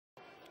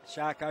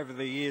Shark, over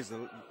the years,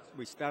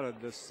 we started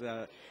this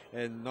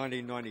in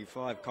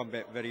 1995,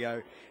 Combat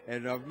Video,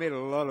 and I've met a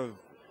lot of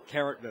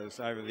characters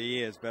over the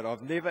years, but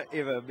I've never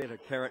ever met a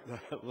character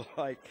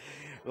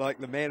like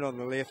the man on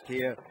the left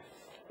here,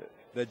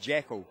 the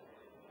Jackel.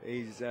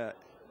 He's I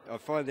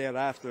find out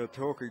after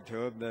talking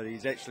to him that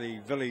he's actually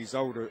Villi's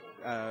older,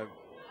 a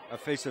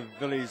piece of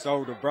Villi's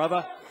older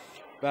brother.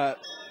 But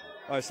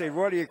I said,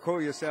 why do you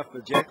call yourself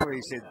the Jackel?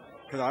 He said,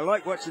 because I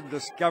like watching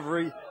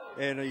Discovery,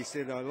 and he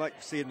said, I like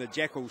seeing the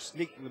Jackal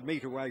sneak the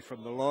meat away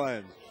from the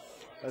lion.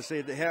 I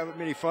said, how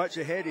many fights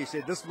you had? He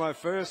said, this is my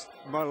first,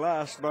 my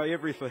last, my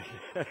everything.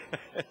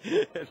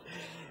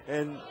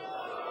 And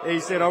he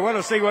said, I want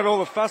to see what all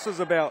the fuss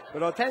is about.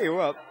 But I'll tell you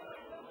what,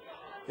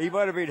 he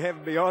might have been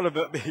having me on a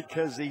bit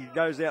because he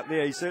goes out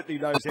there, he certainly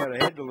knows how to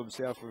handle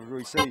himself, as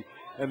we see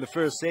in the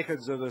first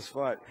seconds of this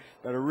fight.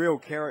 But a real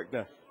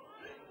character.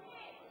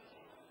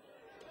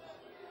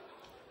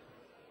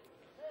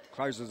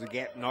 Closes the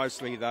gap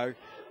nicely, though.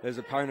 His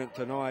opponent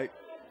tonight,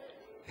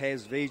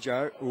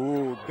 Viejo.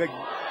 Ooh, big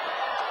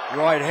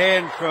right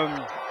hand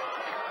from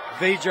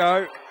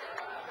Viejo,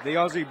 the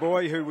Aussie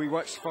boy who we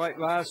watched fight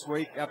last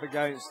week up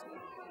against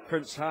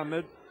Prince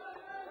Hamid.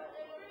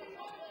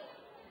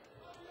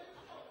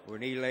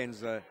 When he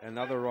lands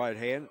another right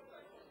hand,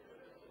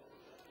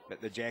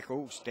 but the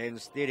Jackel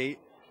stands steady.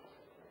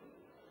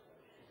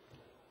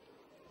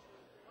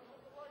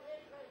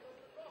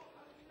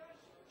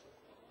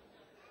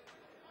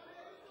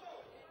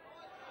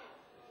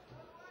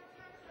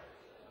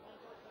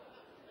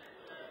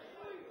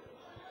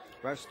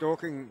 But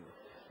stalking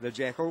the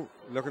Jackel,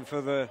 looking for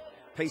the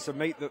piece of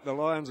meat that the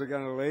lions are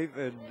going to leave,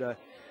 and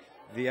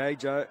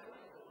Viejo,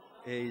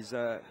 he's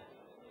got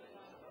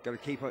to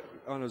keep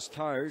on his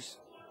toes.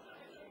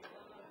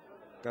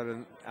 Got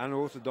an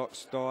unorthodox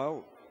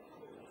style,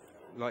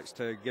 likes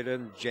to get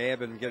in,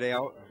 jab and get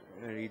out,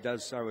 and he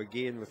does so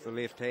again with the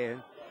left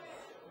hand.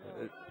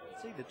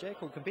 See, the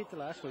Jackel, compared to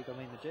last week, I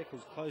mean, the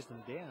Jackel's closed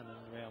him down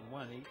in round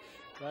one.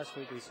 Last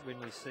week, when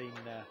we seen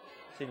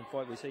him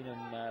fight, we seen him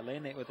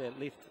land that with that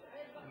left.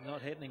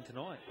 Not happening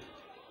tonight.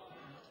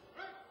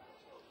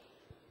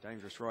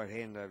 Dangerous right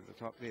hand over the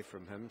top there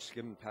from him,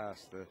 skimmed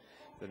past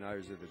the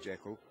nose of the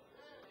Jackel.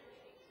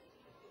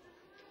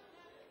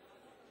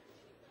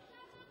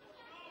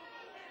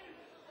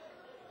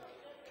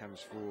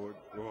 Comes forward,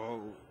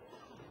 whoa,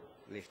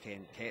 left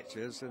hand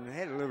catches, and it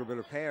had a little bit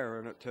of power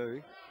in it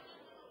too.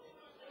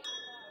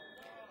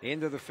 The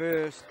end of the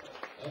first,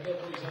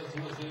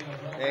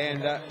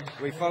 and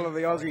we follow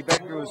the Aussie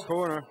back to his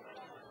corner.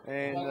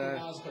 And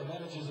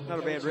not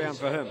a bad round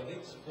for him.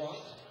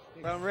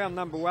 Well, in round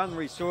number one,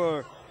 we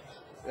saw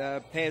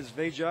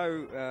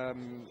Viejo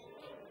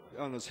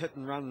on his hit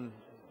and run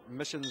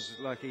missions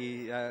like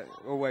he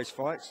always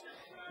fights.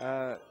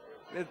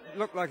 It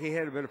looked like he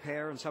had a bit of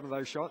power in some of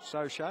those shots,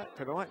 so Shark,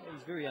 tonight.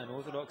 He's very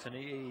unorthodox, and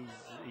he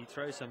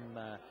throws some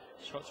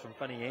shots from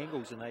funny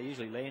angles, and they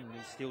usually land and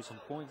he steals some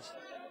points.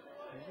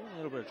 He's in a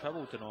little bit of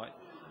trouble tonight,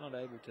 not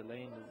able to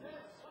land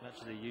as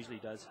much as he usually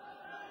does.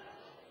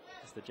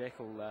 The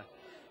Jackel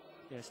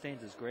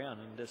stands his ground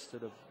and just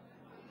sort of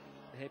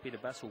happy to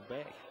bustle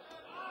back.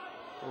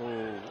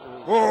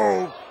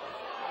 Oh!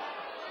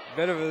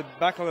 Bit of a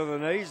buckle of the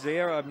knees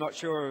there. I'm not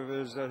sure if it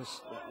was a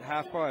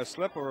half by a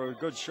slip or a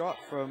good shot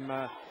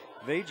from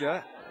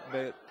Viejo,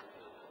 but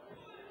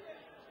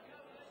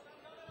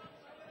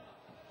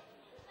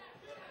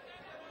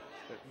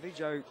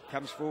Viejo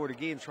comes forward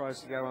again,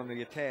 tries to go on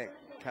the attack,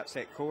 cuts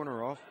that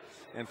corner off,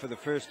 and for the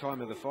first time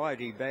of the fight,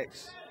 he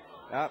backs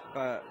up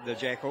the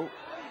Jackel.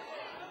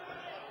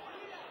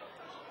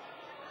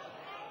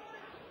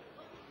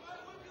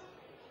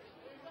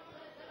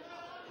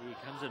 He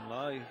comes in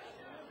low,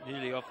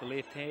 nearly off the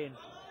left hand.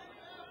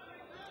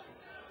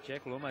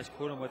 Jackel almost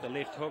caught him with the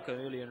left hook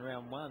early in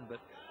round one, but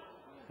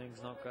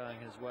things not going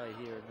his way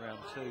here in round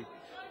two. And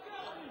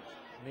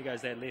there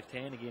goes that left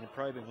hand again,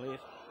 probing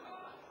left.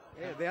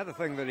 Yeah, the other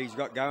thing that he's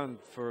got going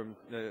for him,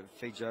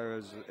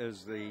 Viejo,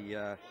 is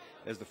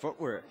the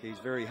footwork. He's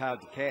very hard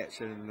to catch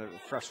and a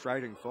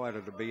frustrating fighter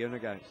to be in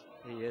against.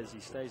 He is. He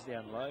stays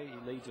down low. He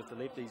leads with the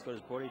left. He's got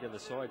his body to the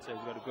side, so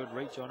he's got a good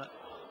reach on it.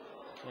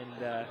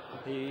 And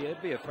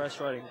he'd be a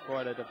frustrating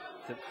fighter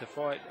to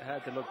fight.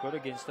 Hard to look good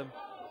against him.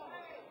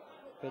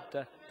 But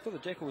I thought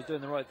the Jackel was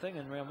doing the right thing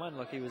in round one.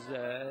 Like he was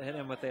hitting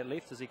him with that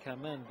left as he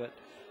come in, but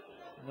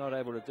not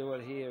able to do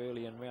it here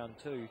early in round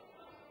two.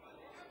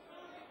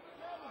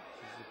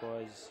 The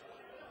guys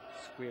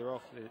square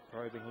off, the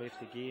probing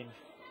left again.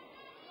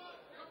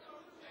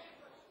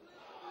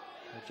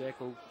 The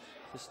Jackel,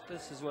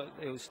 this is what,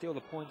 he'll steal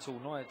the points all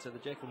night, so the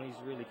Jackel needs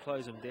to really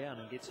close him down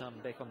and get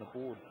something back on the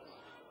board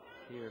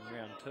here in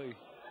round two.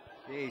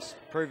 Yeah, he's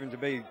proven to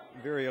be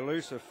very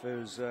elusive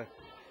as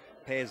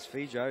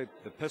Viejo,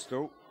 the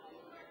pistol.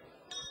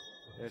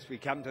 As we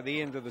come to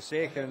the end of the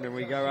second and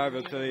we go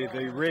over to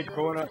the red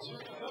corner,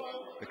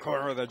 the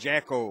corner of the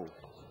Jackel.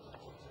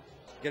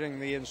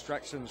 Getting the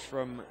instructions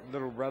from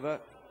little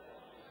brother.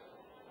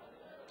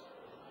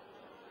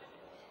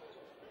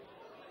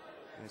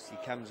 as he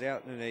comes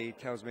out, and he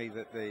tells me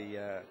that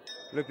the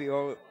Lupi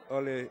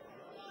Ole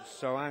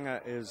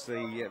Soanga is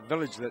the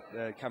village that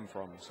they come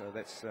from. So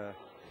that's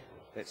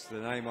the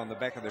name on the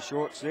back of the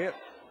shorts there.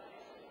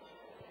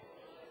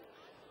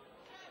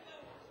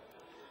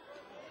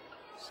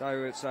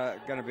 So it's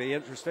going to be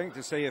interesting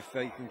to see if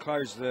he can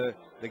close the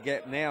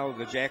gap now,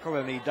 the Jackel,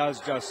 and he does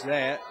just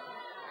that.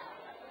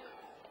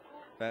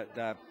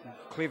 But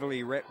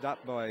cleverly wrapped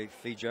up by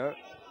Viejo.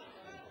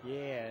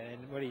 Yeah,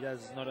 and what he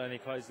does is not only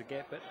close the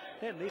gap, but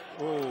that left,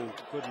 oh,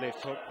 good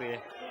left hook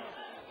there.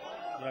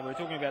 You know, we're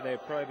talking about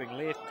that probing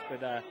left, but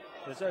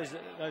there's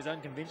those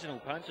unconventional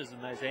punches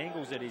and those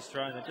angles that he's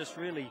thrown are just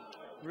really,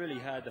 really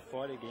hard to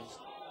fight against.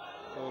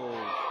 Oh.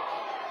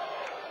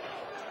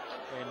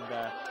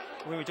 And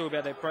when we talk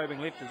about that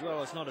probing left as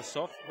well, it's not a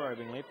soft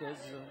probing left.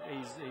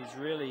 He's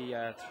really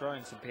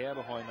throwing some power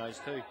behind those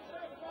two. It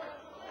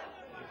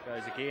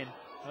goes again.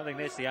 I think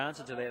that's the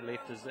answer to that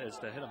left, is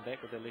to hit him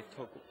back with the left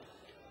hook.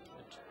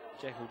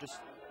 Jackel just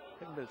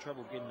having a bit of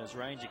trouble getting his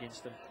range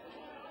against him.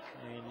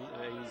 And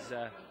he's...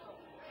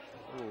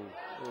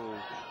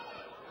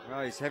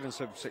 Well, he's having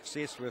some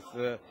success with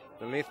the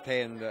left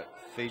hand,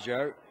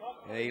 Viejo.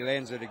 And he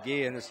lands it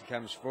again as he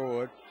comes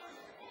forward.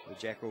 The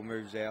Jackel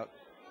moves out.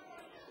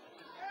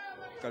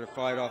 Got to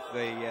fight off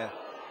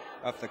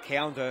the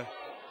counter,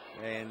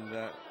 and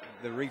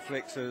the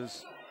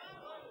reflexes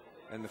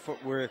and the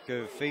footwork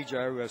of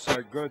Viejo are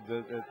so good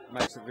that it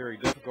makes it very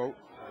difficult.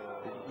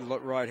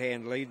 Right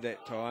hand lead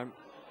that time,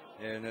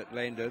 and it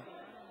landed.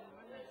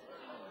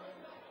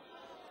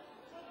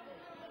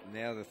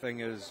 Now the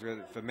thing is,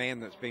 for a man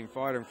that's been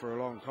fighting for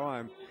a long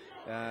time,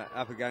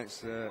 up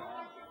against a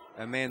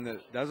man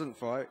that doesn't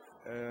fight,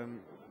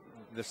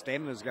 the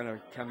stamina is going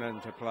to come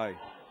into play.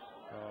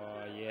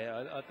 Oh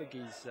yeah, I think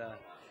he's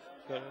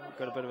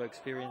got a bit of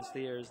experience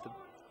there. As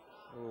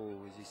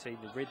you see,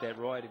 they read that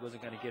right. He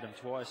wasn't going to get him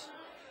twice.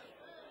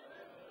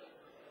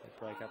 They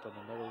break up in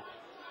the middle,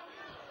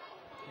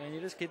 and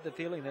you just get the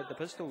feeling that the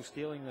pistol's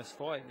stealing this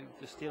fight,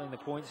 just stealing the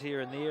points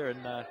here and there,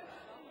 and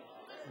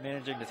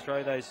managing to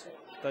throw those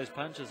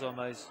punches on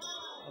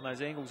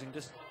those angles, and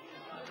just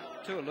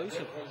too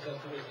elusive.